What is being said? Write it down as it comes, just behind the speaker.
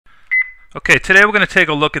Okay, today we're going to take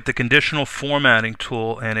a look at the conditional formatting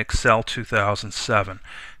tool in Excel 2007.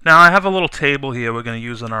 Now I have a little table here we're going to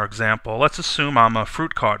use in our example. Let's assume I'm a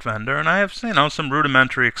fruit cart vendor and I have some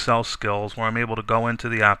rudimentary Excel skills where I'm able to go into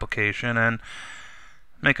the application and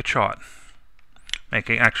make a chart.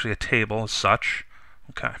 Making actually a table as such.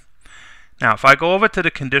 Okay. Now if I go over to the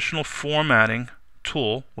conditional formatting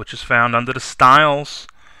tool, which is found under the styles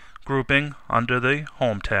grouping under the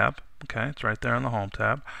home tab. Okay, it's right there in the home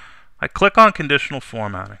tab. I click on conditional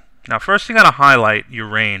formatting. Now first you got to highlight your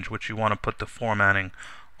range which you want to put the formatting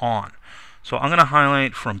on. So I'm going to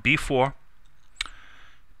highlight from B4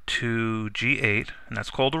 to G8, and that's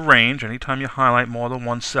called a range. Anytime you highlight more than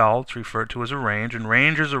one cell, it's referred to as a range, and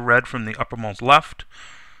ranges are read from the uppermost left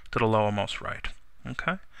to the lowermost right.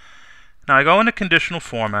 Okay. Now I go into conditional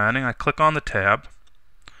formatting, I click on the tab.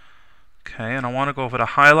 Okay, and I want to go over to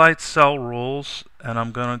highlight cell rules, and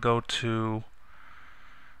I'm going to go to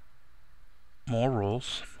more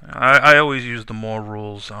rules. I always use the more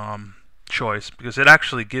rules choice because it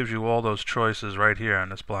actually gives you all those choices right here in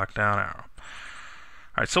this black down arrow.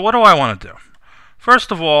 Alright, so what do I want to do? First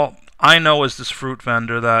of all, I know as this fruit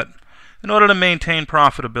vendor that in order to maintain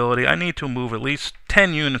profitability, I need to move at least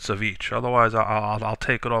 10 units of each. Otherwise, I'll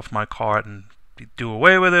take it off my cart and do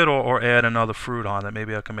away with it, or add another fruit on that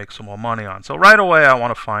maybe I can make some more money on. So right away, I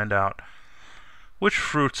want to find out which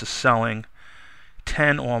fruits are selling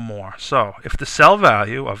 10 or more. So if the cell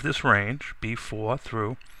value of this range, B4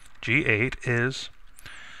 through G8, is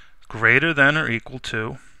greater than or equal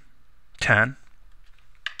to 10,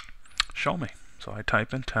 show me. So I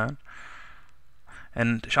type in 10.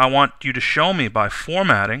 And I want you to show me by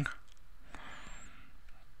formatting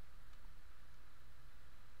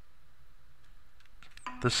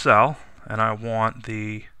the cell, and I want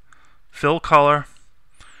the fill color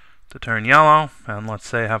to turn yellow, and let's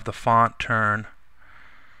say have the font turn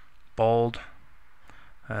bold,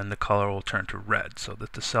 and the color will turn to red so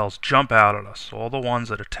that the cells jump out at us, all the ones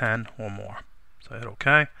that are 10 or more. So I hit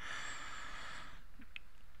OK,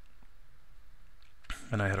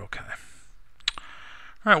 and I hit OK.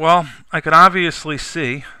 Alright, well, I could obviously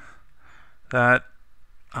see that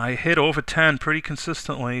I hit over 10 pretty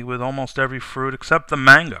consistently with almost every fruit except the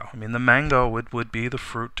mango. I mean, the mango would be the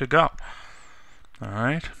fruit to go.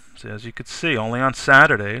 Alright, so as you can see, only on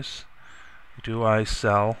Saturdays do I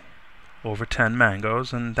sell over 10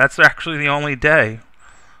 mangoes, and that's actually the only day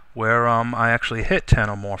where I actually hit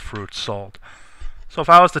 10 or more fruits sold. So if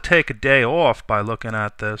I was to take a day off by looking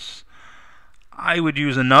at this, I would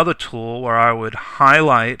use another tool where I would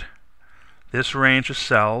highlight this range of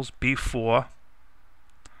cells, B4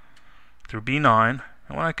 through B9,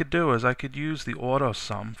 and what I could do is I could use the auto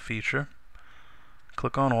sum feature.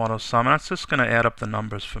 Click on auto sum, and that's just going to add up the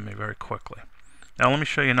numbers for me very quickly. Now let me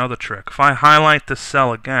show you another trick. If I highlight this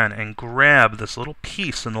cell again and grab this little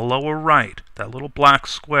piece in the lower right, that little black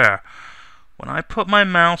square, when I put my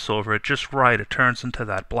mouse over it just right, it turns into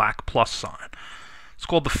that black plus sign. It's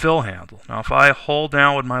called the fill handle. Now if I hold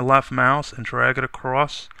down with my left mouse and drag it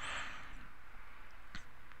across,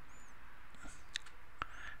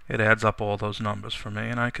 it adds up all those numbers for me,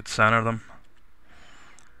 and I could center them,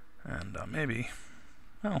 and I'd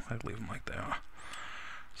leave them like they are.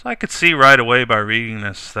 So I could see right away by reading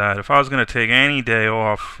this that if I was going to take any day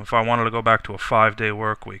off, if I wanted to go back to a 5-day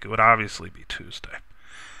work week, it would obviously be Tuesday.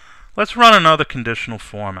 Let's run another conditional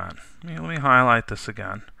format. Let me highlight this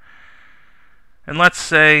again. And let's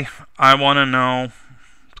say I want to know,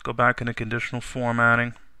 let's go back into conditional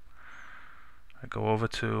formatting. I go over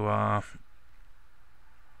to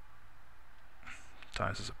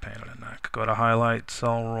ties is a pain in the neck. Go to highlight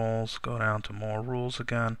cell rules, go down to more rules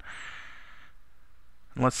again.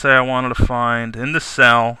 And let's say I wanted to find in the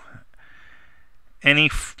cell any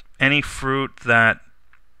fruit that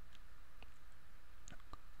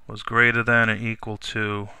was greater than or equal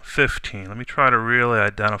to 15. Let me try to really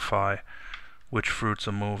identify which fruits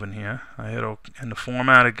are moving here. I hit in the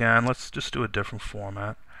format again. Let's just do a different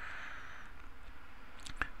format.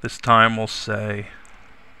 This time we'll say,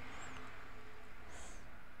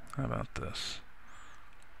 how about this?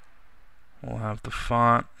 We'll have the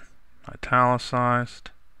font italicized.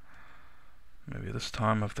 Maybe this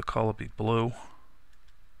time have the color be blue.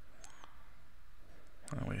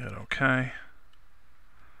 And we hit OK.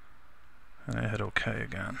 And I hit OK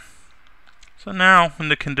again. So now in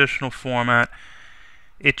the conditional format,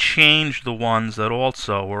 it changed the ones that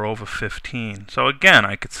also were over 15. So again,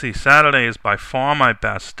 I could see Saturday is by far my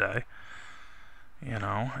best day. And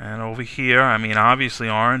over here, I mean, obviously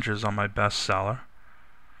oranges are my best seller.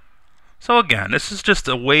 So again, this is just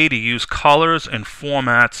a way to use colors and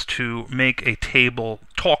formats to make a table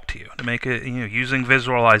talk to you, to make it, using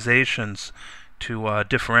visualizations to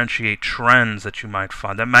differentiate trends that you might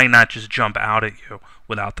find that might not just jump out at you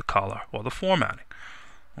without the color or the formatting.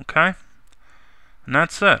 Okay? And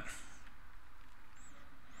that's it.